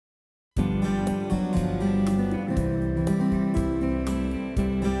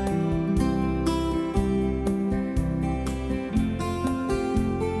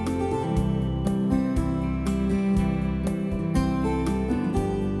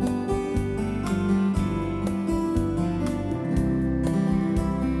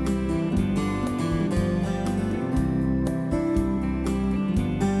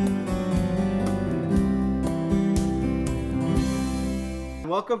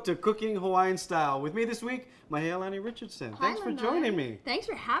Welcome to Cooking Hawaiian Style. With me this week, Mahealani Richardson. Hi, Thanks for joining me. Thanks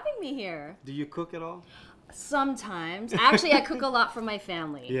for having me here. Do you cook at all? Sometimes. Actually, I cook a lot for my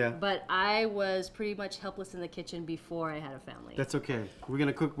family. Yeah. But I was pretty much helpless in the kitchen before I had a family. That's okay. We're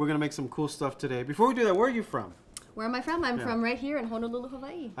gonna cook. We're gonna make some cool stuff today. Before we do that, where are you from? Where am I from? I'm from right here in Honolulu,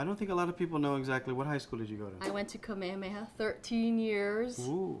 Hawaii. I don't think a lot of people know exactly what high school did you go to. I went to Kamehameha, 13 years.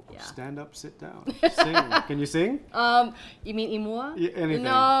 Ooh, Yeah. stand up, sit down, sing. Can you sing? You mean imua? Yeah, anything.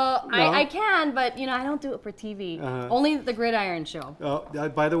 No, I can, but you know, I don't do it for TV. Only the Gridiron Show. Oh,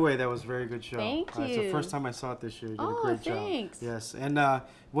 by the way, that was a very good show. Thank It's the you. first time I saw it this year. You did a Oh, great job. thanks. Yes, and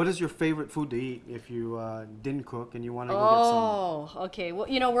what is your favorite food to eat if you didn't cook and you want to go get some? Oh, okay. Well,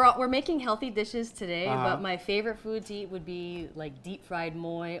 you know, we're making healthy dishes today, but my favorite food to eat would be like deep fried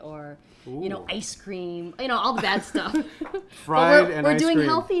moi or, you know, ice cream. You know, all the bad stuff. Fried but and we're ice doing cream.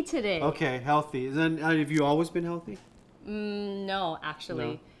 healthy today. Okay, healthy. Then have you always been healthy? No, actually.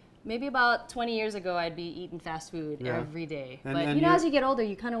 No. Maybe about 20 years ago, I'd be eating fast food Yeah. every day. And But you know, as you get older,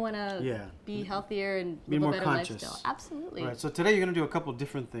 you kind of want to be healthier and be live a more better conscious. lifestyle. Absolutely. All right, so today you're going to do a couple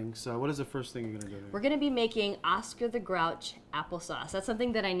different things. What is the first thing you're going to do? We're going to be making Oscar the Grouch applesauce. That's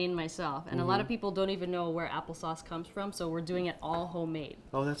something that I named myself. And a lot of people don't even know where applesauce comes from, so we're doing it all homemade.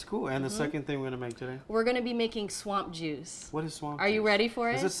 Oh, that's cool. And the second thing we're going to make today? We're going to be making swamp juice. What is swamp Are you juice? ready for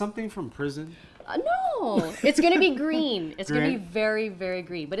it? Is it something from prison? No, it's going to be green. It's going to be Green? very, very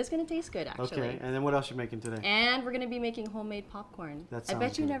green, but it's going to taste good, actually. Okay, and then what else are you making today? And we're going to be making homemade popcorn. That I bet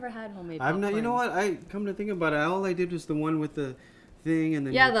sounds you good. never had homemade I've popcorn. not. You know what? I come to think about it, all I did was the one with the thing, and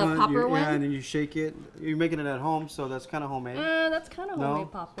then Yeah, you the popper one? Yeah, and then you shake it. You're making it at home, so that's kind of homemade. That's kind of No?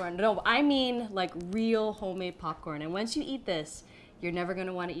 homemade popcorn. No, I mean like real homemade popcorn. And once you eat this, you're never going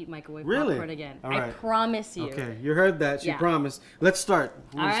to want to eat microwave Really? popcorn again. All I right. promise you. Okay, you heard that. She Yeah. promised. Let's start.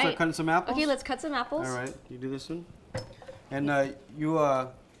 All Want to right. start cutting some apples? Okay, let's cut some apples. All right, you do this one. And you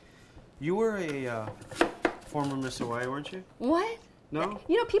were a former Miss Hawaii, weren't you? What? No?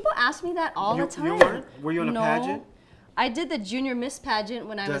 You know, people ask me that all the time. You weren't? Were you in a No. pageant? I did the junior Miss pageant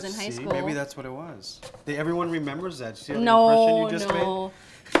when I was in high See, school. Maybe that's what it was. Everyone remembers that. See the impression No, you just no.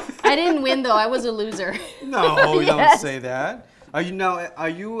 I didn't win though. I was a loser. made? No, you don't Yes. say that. Are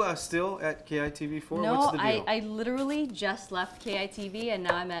you still at KITV4? No, What's the deal? I literally just left KITV and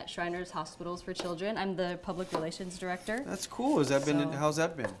now I'm at Shriners Hospitals for Children. I'm the public relations director. That's cool. How's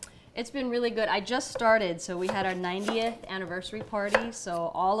that been? It's been really good. I just started, so we had our 90th anniversary party,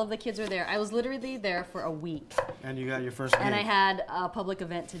 so all of the kids were there. I was literally there for a week. And you got your first gig. And I had a public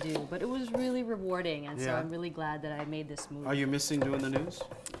event to do, but it was really rewarding, and so Yeah. I'm really glad that I made this move. Are you missing doing the news?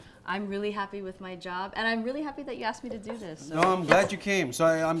 I'm really happy with my job, and I'm really happy that you asked me to do this. So No, I'm glad you came. So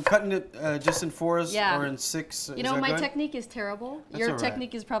I'm cutting it just in 4s Yeah. or in 6. you know, my technique is terrible. That's Your all right.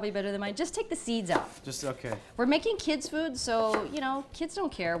 technique is probably better than mine. Just take the seeds out. Just okay. We're making kids food, so, you know, kids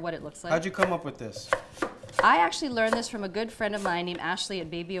don't care what it looks like. How'd you come up with this? I actually learned this from a good friend of mine named Ashley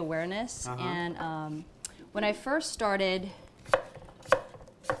at Baby Awareness. And when I first started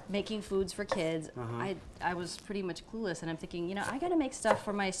making foods for kids, I was pretty much clueless. And I'm thinking, you know, I got to make stuff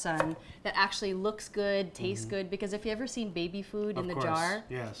for my son that actually looks good, tastes good. Because if you ever seen baby food in the jar,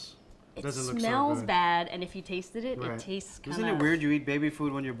 Yes. it Doesn't look so smells good. bad. And if you tasted it, Right. it tastes kind of... Isn't it weird you eat baby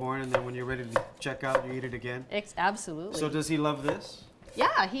food when you're born and then when you're ready to check out, you eat it again? Absolutely. So does he love this?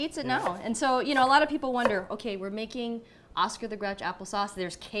 Yeah, he eats it now. And so, you know, a lot of people wonder, okay, we're making Oscar the Grouch applesauce.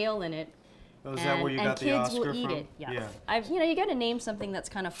 There's kale in it. Oh, is that where you got the kids Oscar will eat from? it. Yeah. You know, you got to name something that's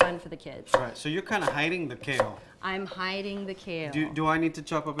kind of fun for the kids. Right, so you're kind of hiding the kale. I'm hiding the kale. Do I need to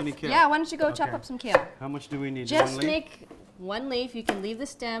chop up any kale? Yeah, why don't you go chop Okay. up some kale? How much do we need? Just 1 leaf? make one leaf. You can leave the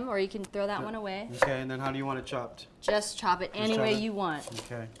stem or you can throw that one away. Okay, and then how do you want it chopped? Just chop it any chop way it? you want.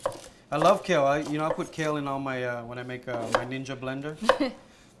 Okay. I love kale. I put kale in all my, when I make my Ninja blender.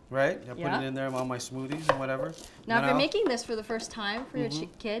 Right? I put Yeah. it in there on my smoothies and whatever. Now, And if you're I'll- making this for the first time for your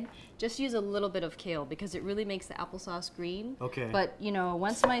kid, just use a little bit of kale because it really makes the applesauce green. Okay. But, you know,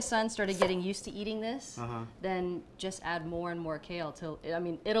 once my son started getting used to eating this, then just add more and more kale till, I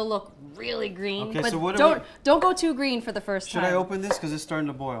mean, it'll look really green. Okay, but so what don't go too green for the first Should time. I open this? Because it's starting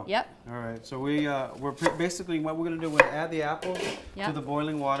to boil. Yep. All right, so basically what we're going to do, we're going to add the apples to Yep. the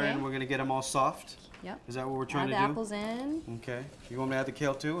boiling water Okay. and we're going to get them all soft. Yep. Is that what we're trying Add the to do? apples in. Okay. You want me to add the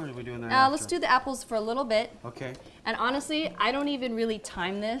kale too, or are we doing that Let's after? do the apples for a little bit. Okay. And honestly, I don't even really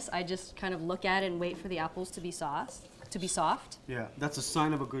time this. I just kind of look at it and wait for the apples to be soft. Yeah, that's a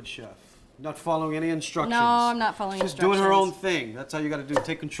sign of a good chef. Not following any instructions. No, I'm not following Just instructions. doing her own thing. That's how you got to do.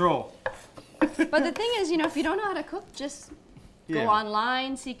 Take control. But the thing is, you know, if you don't know how to cook, just Go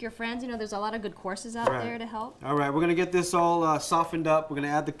online, seek your friends. You know, there's a lot of good courses out there to help. All right, we're gonna get this all softened up. We're gonna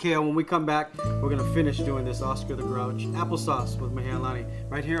add the kale. When we come back, we're gonna finish doing this Oscar the Grouch applesauce with Mahealani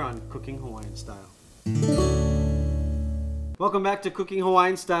right here on Cooking Hawaiian Style. Welcome back to Cooking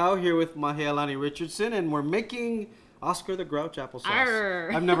Hawaiian Style here with Mahealani Richardson, and we're making Oscar the Grouch applesauce.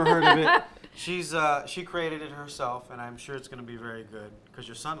 Arr. I've never heard of it. She created it herself, and I'm sure it's going to be very good because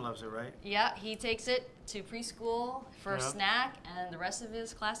your son loves it, right? Yeah, he takes it to preschool for a snack, and the rest of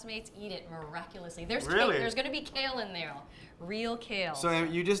his classmates eat it miraculously. There's really? There's going to be kale in there, real kale. So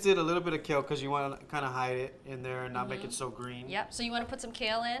you just did a little bit of kale because you want to kind of hide it in there and not make it so green. Yep. So you want to put some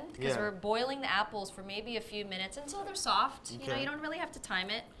kale in because we're boiling the apples for maybe a few minutes until they're soft. Okay. You know, you don't really have to time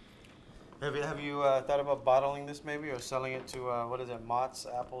it. Have you thought about bottling this maybe or selling it to, what is it, Mott's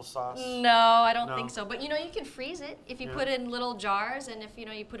applesauce? No, I don't think so. But you know, you can freeze it if you put it in little jars, and if you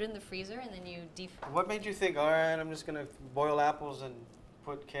know, you put it in the freezer and then you What made you think, all right, I'm just going to boil apples and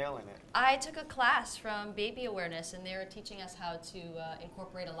put kale in it? I took a class from Baby Awareness, and they were teaching us how to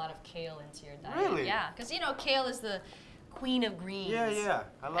incorporate a lot of kale into your diet. Really? Yeah, because you know, kale is the queen of greens. Yeah,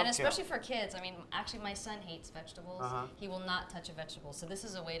 I love And especially kale. for kids. I mean, actually, my son hates vegetables. He will not touch a vegetable, so this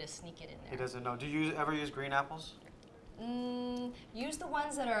is a way to sneak it in there. He doesn't know. Do you ever use green apples? Use the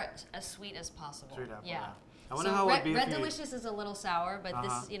ones that are as sweet as possible. Sweet apple, yeah. I wonder So how it would be Red if you... Delicious is a little sour, but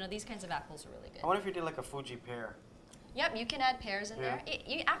this, you know, these kinds of apples are really good. I wonder if you did like a Fuji pear. Yep, you can add pears in there.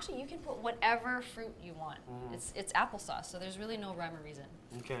 Actually, you can put whatever fruit you want. It's applesauce, so there's really no rhyme or reason.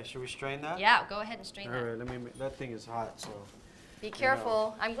 Okay, should we strain that? Yeah, go ahead and strain that. All right, that thing is hot, so... Be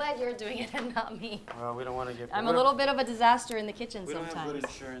careful. I'm glad you're doing it and not me. Well, we don't want to get... I'm a little bit of a disaster in the kitchen sometimes. We don't have good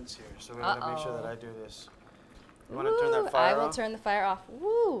insurance here, so we got to make sure that I do this. You want to turn that fire off? I will turn the fire off.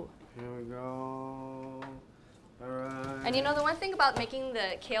 Woo! Here we go. All right. And you know, the one thing about making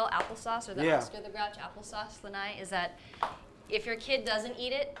the kale applesauce or the Oscar the Grouch applesauce, Lanai, is that if your kid doesn't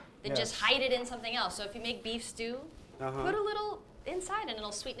eat it, then just hide it in something else. So if you make beef stew, put a little inside and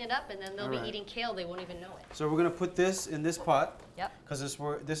it'll sweeten it up, and then they'll be eating kale. They won't even know it. So we're going to put this in this pot. Yep. Because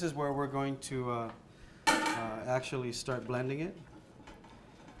this is where we're going to actually start blending it.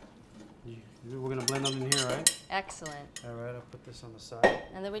 We're going to blend them in here, right? Excellent. All right, I'll put this on the side.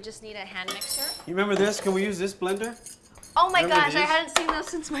 And then we just need a hand mixer. You remember this? Can we use this blender? Oh my gosh, I hadn't seen those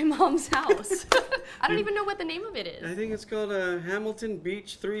since my mom's house. I don't even know what the name of it is. I think it's called a Hamilton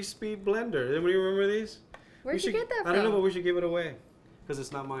Beach 3-speed blender. Anybody remember these? Where'd you get that from? I don't know, but we should give it away. Because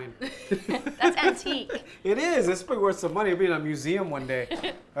it's not mine. That's antique. It is. It's probably worth some money. It'll be in a museum one day.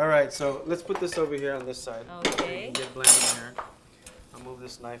 All right, so let's put this over here on this side. Okay. You can get blended here. I'll move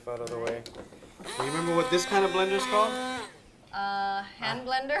this knife out of the way. Do you remember what this kind of blender is called? Hand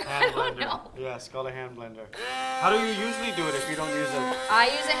blender? Hand I don't blender. know. Yeah, it's called a hand blender. How do you usually do it if you don't use it? I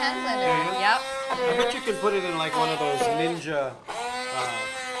use a hand blender. Yep. I bet you can put it in like one of those ninja,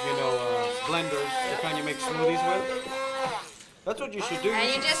 blenders, the kind you make smoothies with. That's what you should do. And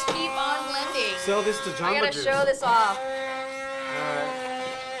you just keep on blending. Sell this to Jamba I gotta Juice. show this off. Alright.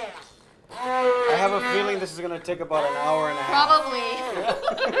 I have a feeling this is gonna take about an hour and a half. Probably.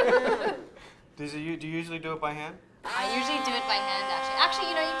 Do you usually do it by hand? I usually do it by hand, actually.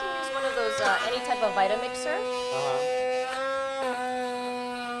 Actually, you know, you can use one of those, any type of Vitamixer.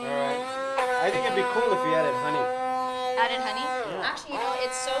 Alright. I think it'd be cool if you added honey. Added honey? Yeah. Actually, you know,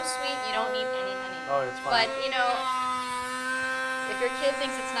 it's so sweet, you don't need any honey. Oh, it's fine. But, you know, if your kid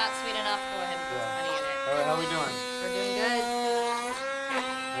thinks it's not sweet enough, go ahead and put some honey in it. Alright, how are we doing? We're doing good.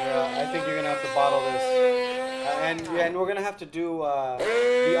 Yeah, I think you're gonna have to bottle this. And we're gonna have to do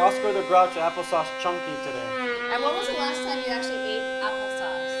the Oscar the Grouch applesauce chunky today. And when was the last time you actually ate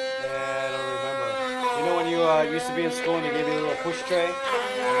applesauce? Yeah, I don't remember. You know when you used to be in school and they gave you a little push tray? And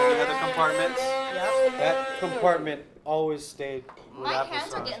you had the compartments? Yep. That compartment always stayed with My applesauce.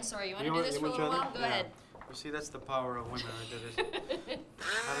 hands are getting sore. You want to do this for a little while? Go ahead. You see, that's the power of women right there.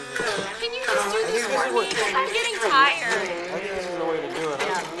 Can you just do this for me? I'm getting tired. I think this is the way to do it.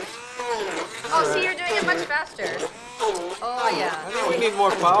 Yeah. Oh, see, you're doing it much faster. Oh, yeah. I think we need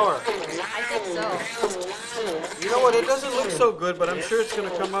more power. I think so. You know what? It doesn't look so good, but I'm sure it's going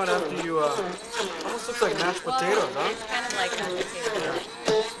to come out after you... almost looks like mashed potatoes, huh? It's kind of like mashed potatoes.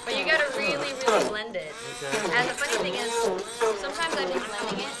 But you got to really, really blend it. Okay. And the funny thing is, sometimes I've been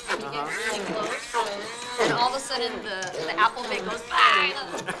blending it, and you get really close, and all of a sudden the apple bit goes,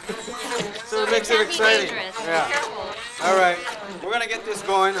 So it makes it exciting. Dangerous. Yeah. Be careful. All right. We're going to get this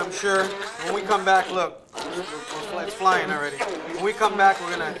going, I'm sure. When we come back, look, it's flying already. When we come back,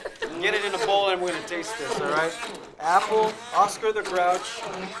 we're going to get it in a bowl and we're going to taste this, all right? Apple, Oscar the Grouch,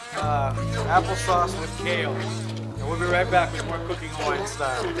 applesauce with kale. And we'll be right back with more Cooking Hawaiian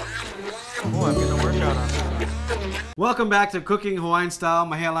Style. Oh, I'm getting a workout on. Welcome back to Cooking Hawaiian Style.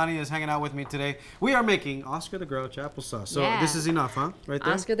 Mahealani is hanging out with me today. We are making Oscar the Grouch applesauce. So this is enough, huh? Right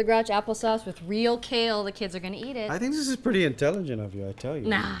there? Oscar the Grouch applesauce with real kale. The kids are going to eat it. I think this is pretty intelligent of you, I tell you.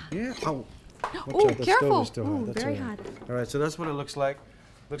 Nah. Yeah. Oh. Oh, careful. Ooh, That's very all right. hot. All right, so that's what it looks like.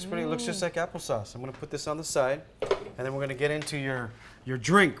 Looks pretty. Looks just like applesauce. I'm gonna put this on the side, and then we're gonna get into your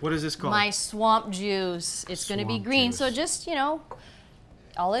drink. What is this called? My swamp juice. It's going to be green, so just, you know,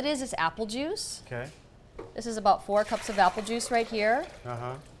 all it is apple juice. Okay. This is about 4 cups of apple juice right here.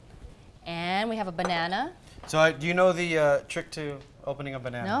 Uh-huh. And we have a banana. So do you know the trick to opening a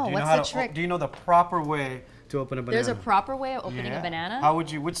banana? No, do you know what's the trick? Do you know the proper way to open a banana? There's a proper way of opening a banana. How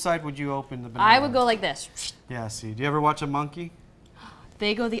would you? Which side would you open the banana? I would go like this. Yeah. See. Do you ever watch a monkey?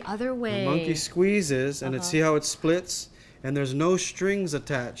 They go the other way. The monkey squeezes, and see how it splits, and there's no strings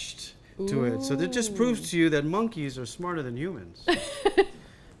attached to it. So that just proves to you that monkeys are smarter than humans.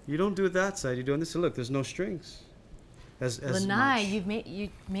 You don't do it that side. You do it on this side. Look, there's no strings. Lanai, you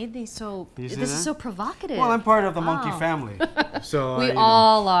made these so. This is so provocative. Well, I'm part of the monkey family, so we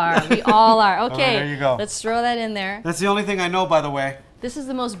all are. We all are. Okay, right, there you go. Let's throw that in there. That's the only thing I know, by the way. This is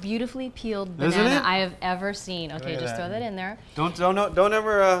the most beautifully peeled banana I have ever seen. Okay, just throw that in there. Don't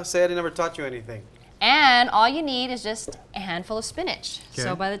ever say I never taught you anything. And all you need is just a handful of spinach. Okay.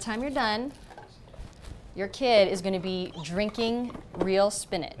 So by the time you're done, your kid is going to be drinking real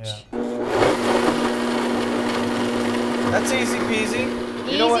spinach. Yeah. That's easy peasy.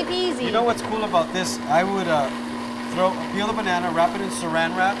 Easy peasy. You know what's cool about this? I would peel the banana, wrap it in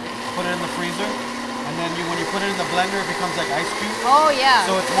saran wrap, put it in the freezer, and then when you put it in the blender, it becomes like ice cube. Oh yeah.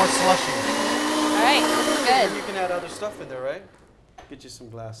 So it's more slushy. All right, this is good. And you can add other stuff in there, right? Get you some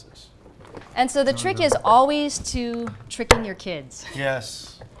glasses. And so the trick is always to tricking your kids.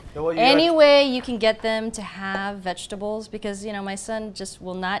 Yes. Any way you can get them to have vegetables, because you know my son just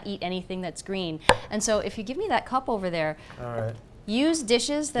will not eat anything that's green. And so if you give me that cup over there, all right. Use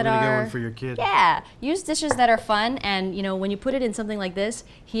dishes that We're gonna are get one for your kid. Yeah, use dishes that are fun, and you know when you put it in something like this,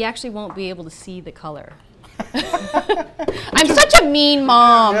 he actually won't be able to see the color. I'm such a mean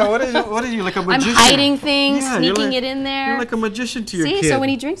mom. Yeah, what are you like a magician? I'm hiding things, sneaking it in there. You're like a magician to your kid. See, so when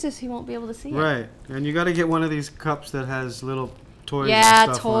he drinks this, he won't be able to see it. Right, and you got to get one of these cups that has little toys. Yeah,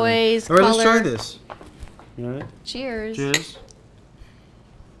 and stuff toys. On it. All right, color. let's try this. All right. Cheers. Cheers.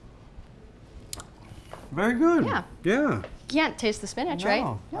 Very good. Yeah. Yeah. You can't taste the spinach, right?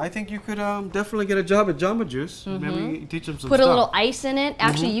 No. I think you could definitely get a job at Jamba Juice. Maybe teach them some Put stuff. a little ice in it.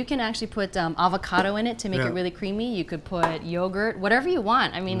 Actually, you can actually put avocado in it to make it really creamy. You could put yogurt, whatever you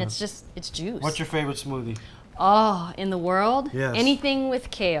want. I mean, it's juice. What's your favorite smoothie? Oh, in the world? Yes. Anything with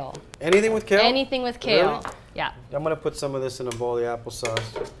kale. Anything with kale? Anything with kale. Really? Yeah. I'm going to put some of this in a bowl of the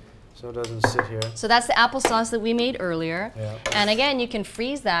applesauce so it doesn't sit here. So that's the applesauce that we made earlier. Yeah. And again, you can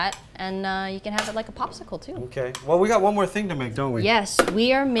freeze that, and you can have it like a popsicle too. Okay. Well, we got one more thing to make, don't we? Yes,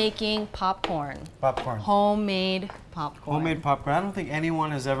 we are making popcorn. Popcorn. Homemade popcorn. Homemade popcorn. I don't think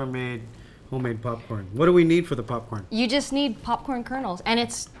anyone has ever made homemade popcorn. What do we need for the popcorn? You just need popcorn kernels, and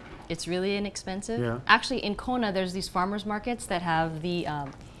it's really inexpensive. Yeah. Actually, in Kona, there's these farmers markets that have the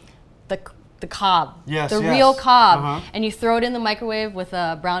cob, yes, real cob, and you throw it in the microwave with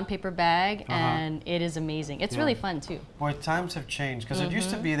a brown paper bag, and it is amazing. It's really fun too. Boy, times have changed, because it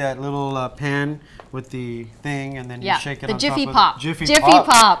used to be that little pan with the thing, and then you shake it on Jiffy top Pop. of Jiffy Pop.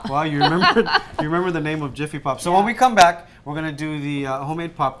 Pop. Wow, you remember the name of Jiffy Pop. So when we come back, we're gonna do the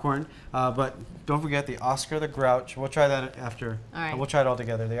homemade popcorn, but don't forget the Oscar the Grouch. We'll try that after. All right. We'll try it all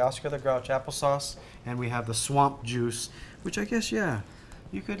together. The Oscar the Grouch applesauce, and we have the swamp juice, which I guess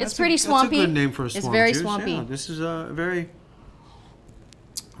you could. It's pretty swampy. That's a good name for a swamp It's very juice. swampy. Yeah, this is very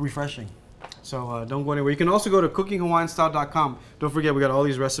refreshing. So don't go anywhere. You can also go to cookinghawaiianstyle.com. Don't forget, we got all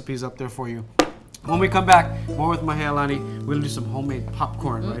these recipes up there for you. When we come back, more with Mahealani. We'll do some homemade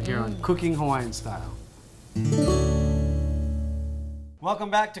popcorn right here on Cooking Hawaiian Style.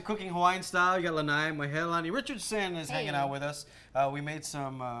 Welcome back to Cooking Hawaiian Style. You got Lanai. Mahealani Richardson is hanging out with us. We made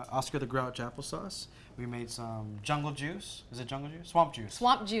some Oscar the Grouch applesauce. We made some jungle juice. Is it jungle juice? Swamp juice.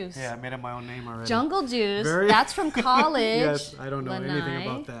 Swamp juice. Yeah, I made up my own name already. Jungle juice. That's from college. Yes, I don't know anything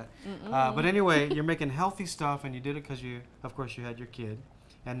about that. But anyway, you're making healthy stuff, and you did it because of course, you had your kid.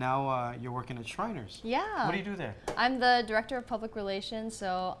 And now you're working at Shriners. Yeah. What do you do there? I'm the director of public relations,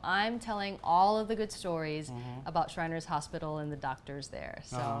 so I'm telling all of the good stories about Shriners Hospital and the doctors there.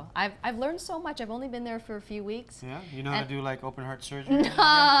 So I've learned so much. I've only been there for a few weeks. Yeah? You know how to do like open heart surgery?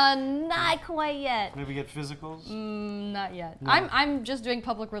 Not quite yet. Maybe get physicals? Not yet. No. I'm just doing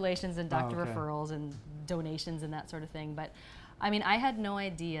public relations and doctor referrals and donations and that sort of thing. But I mean, I had no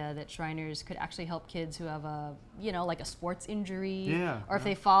idea that Shriners could actually help kids who have a, you know, like a sports injury, or if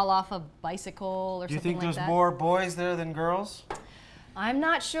they fall off a bicycle or something like that. Do you think there's more boys there than girls? I'm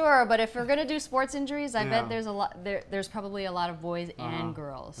not sure, but if we're gonna do sports injuries, I bet there's a lot. There's probably a lot of boys and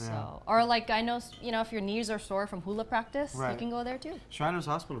girls. So, or like I know, you know, if your knees are sore from hula practice, you can go there too. Shriners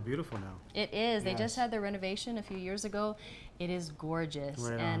Hospital, beautiful now. It is. They just had their renovation a few years ago. It is gorgeous,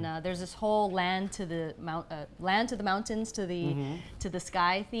 and there's this whole land to the mountains to the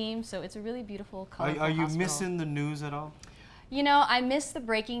sky theme. So it's a really beautiful, colorful Are you hospital. missing the news at all? You know, I miss the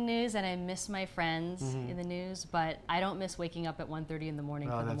breaking news and I miss my friends in the news, but I don't miss waking up at 1:30 in the morning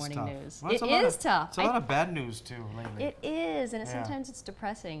for the morning news. Well, it is tough. It's a lot of bad news too lately. It is, and sometimes it's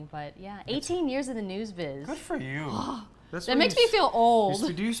depressing, but yeah, 18 years in the news biz. Good for you. That makes me feel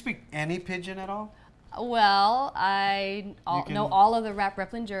old. Do you speak any pidgin at all? Well, I know all of the Rap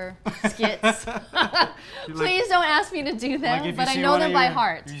Replinger skits. Please don't ask me to do them, but I know them by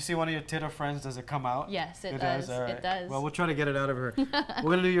heart. You see one of your Titter friends, does it come out? Yes, it does. It does. Well, we'll try to get it out of her. We're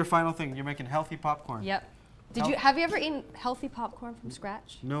going to do your final thing. You're making healthy popcorn. Yep. Have you ever eaten healthy popcorn from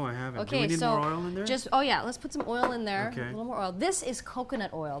scratch? No, I haven't. Okay, do we need more oil in there? Let's put some oil in there. Okay. A little more oil. This is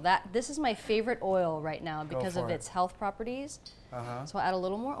coconut oil. This is my favorite oil right now because of its health properties. So I'll add a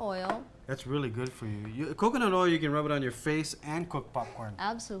little more oil. That's really good for you. Coconut oil, you can rub it on your face and cook popcorn.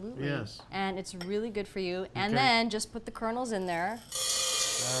 Absolutely. Yes. And it's really good for you. And then just put the kernels in there.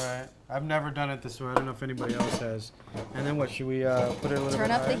 All right. I've never done it this way. I don't know if anybody else has. And then what? Should we put it a little bit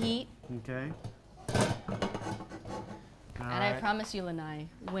Turn up higher? the heat. Okay. And I promise you, Lanai,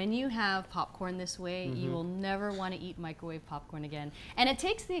 when you have popcorn this way, you will never want to eat microwave popcorn again. And it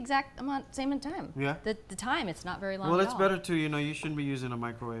takes the exact same time. Yeah. The time, it's not very long Well, at it's all. better too. You know, you shouldn't be using a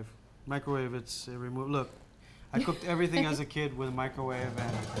microwave. Microwave, it's removed. Look, I cooked everything as a kid with a microwave,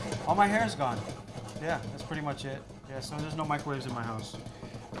 and all my hair's gone. Yeah, that's pretty much it. Yeah, so there's no microwaves in my house.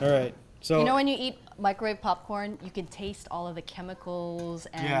 All right. So you know, when you eat microwave popcorn, you can taste all of the chemicals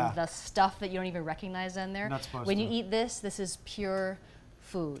and the stuff that you don't even recognize in there. Not supposed when to. you eat this is pure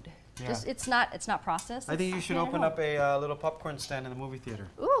food. Yeah. Just, it's not processed. I think you should open up a little popcorn stand in the movie theater.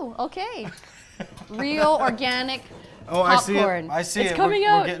 Ooh, okay. Real organic popcorn. I see it. I see it's it. Coming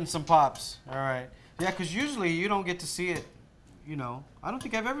out. We're getting some pops. All right. Yeah, because usually you don't get to see it. You know, I don't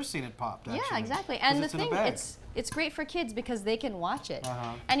think I've ever seen it popped. Actually, yeah, exactly. And the thing, it's great for kids because they can watch it.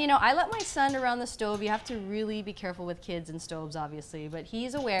 And you know, I let my son around the stove. You have to really be careful with kids and stoves, obviously, but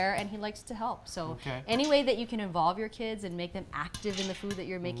he's aware and he likes to help. So any way that you can involve your kids and make them active in the food that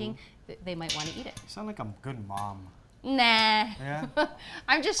you're making, they might want to eat it. You sound like a good mom. Nah. Yeah?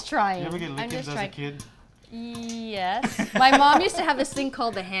 I'm just trying. You ever get lickings as a kid? Yes. My mom used to have this thing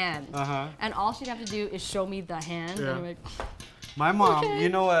called the hand. And all she'd have to do is show me the hand. And I'm like, my mom, you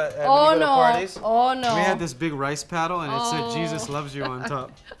know, at when you go to parties, we had this big rice paddle, and it said "Jesus loves you" on top.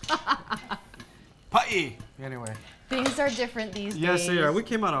 Pai. Anyway. Things are different these days. Yes, they are. We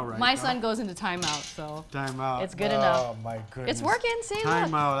came out all right. My son goes into timeout, so timeout. It's good enough. Oh my goodness. It's working. See,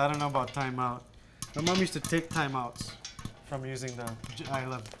 timeout. I don't know about timeout. My mom used to take timeouts from using the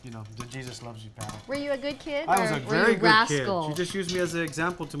the Jesus loves you paddle. Were you a good kid? I was a very good kid. Rascal? She just used me as an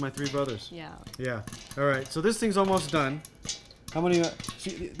example to my three brothers. Yeah. Yeah. All right. So this thing's almost done. How many?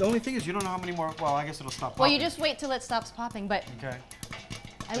 The only thing is you don't know how many more. Well, I guess it'll stop popping. Well, you just wait till it stops popping. But okay.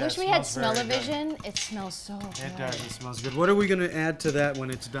 I wish we had smell-o-vision. It smells so good. It does. It smells good. What are we going to add to that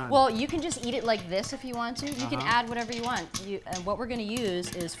when it's done? Well, you can just eat it like this if you want to. You can add whatever you want. And what we're going to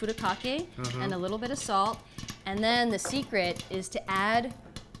use is furikake and a little bit of salt. And then the secret is to add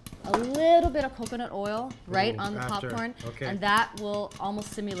a little bit of coconut oil on the popcorn. Okay. And that will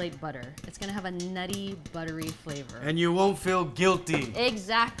almost simulate butter. It's going to have a nutty, buttery flavor. And you won't feel guilty.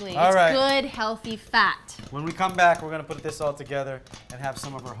 Exactly. It's good, healthy fat. When we come back, we're going to put this all together and have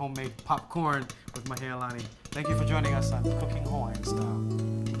some of our homemade popcorn with Mahealani. Thank you for joining us on Cooking Hawaiian Style.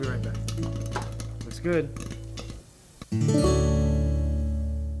 We'll be right back. Looks good.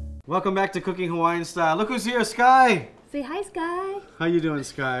 Welcome back to Cooking Hawaiian Style. Look who's here, Sky. Say hi, Sky. How you doing,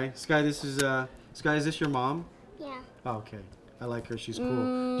 Sky? Sky, this is Sky. Is this your mom? Yeah. Oh, okay. I like her. She's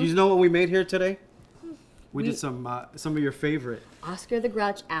cool. Do you know what we made here today? We did some of your favorite. Oscar the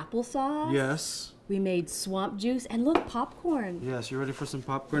Grouch applesauce. Yes. We made swamp juice and look, popcorn. Yes, you ready for some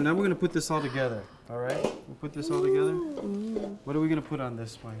popcorn? Now we're gonna put this all together. All right. We'll put this all together. What are we gonna put on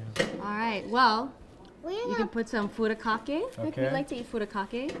this one? All right. Well, you can put some furikake. Okay. We like to eat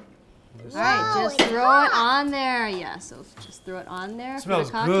furikake. All right, just throw it on there. Yeah, so just throw it on there. Smells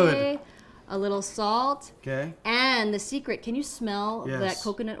good. A little salt. Okay. And the secret, can you smell that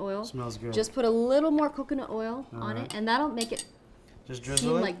coconut oil? Smells good. Just put a little more coconut oil on it, and that'll make it just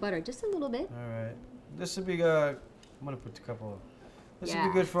drizzle seem it? like butter. Just a little bit. All right. This would be I'm gonna put a couple of. This will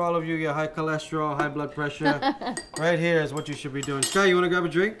be good for all of you. You got high cholesterol, high blood pressure. Right here is what you should be doing. Sky, you wanna grab a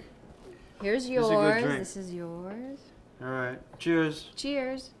drink? Here's yours. This is yours. All right. Cheers.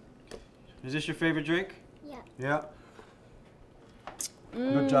 Cheers. Is this your favorite drink? Yeah. Yeah.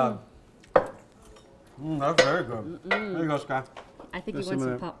 Good job. That's very good. There you go, Sky. I think you want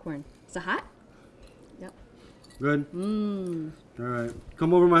some popcorn. Is it hot? Yep. Good? All right.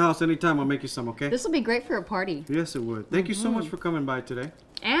 Come over to my house anytime. I'll make you some, okay? This will be great for a party. Yes, it would. Thank you so much for coming by today.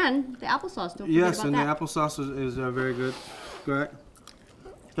 And the applesauce. Don't forget yes, about and that. the applesauce is very good. Great.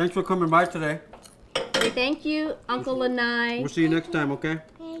 Thanks for coming by today. Hey, thank you, Uncle Lanai. We'll see you next time, okay?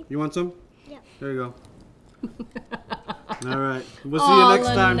 Okay. You want some? Yep. There you go. All right. We'll see you next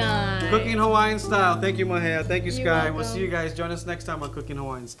time. Lanai. Cooking Hawaiian Style. Thank you, Mahea. Thank you, You're Sky. welcome. We'll see you guys. Join us next time on Cooking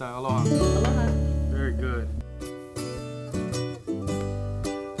Hawaiian Style. Aloha. Aloha. Very good.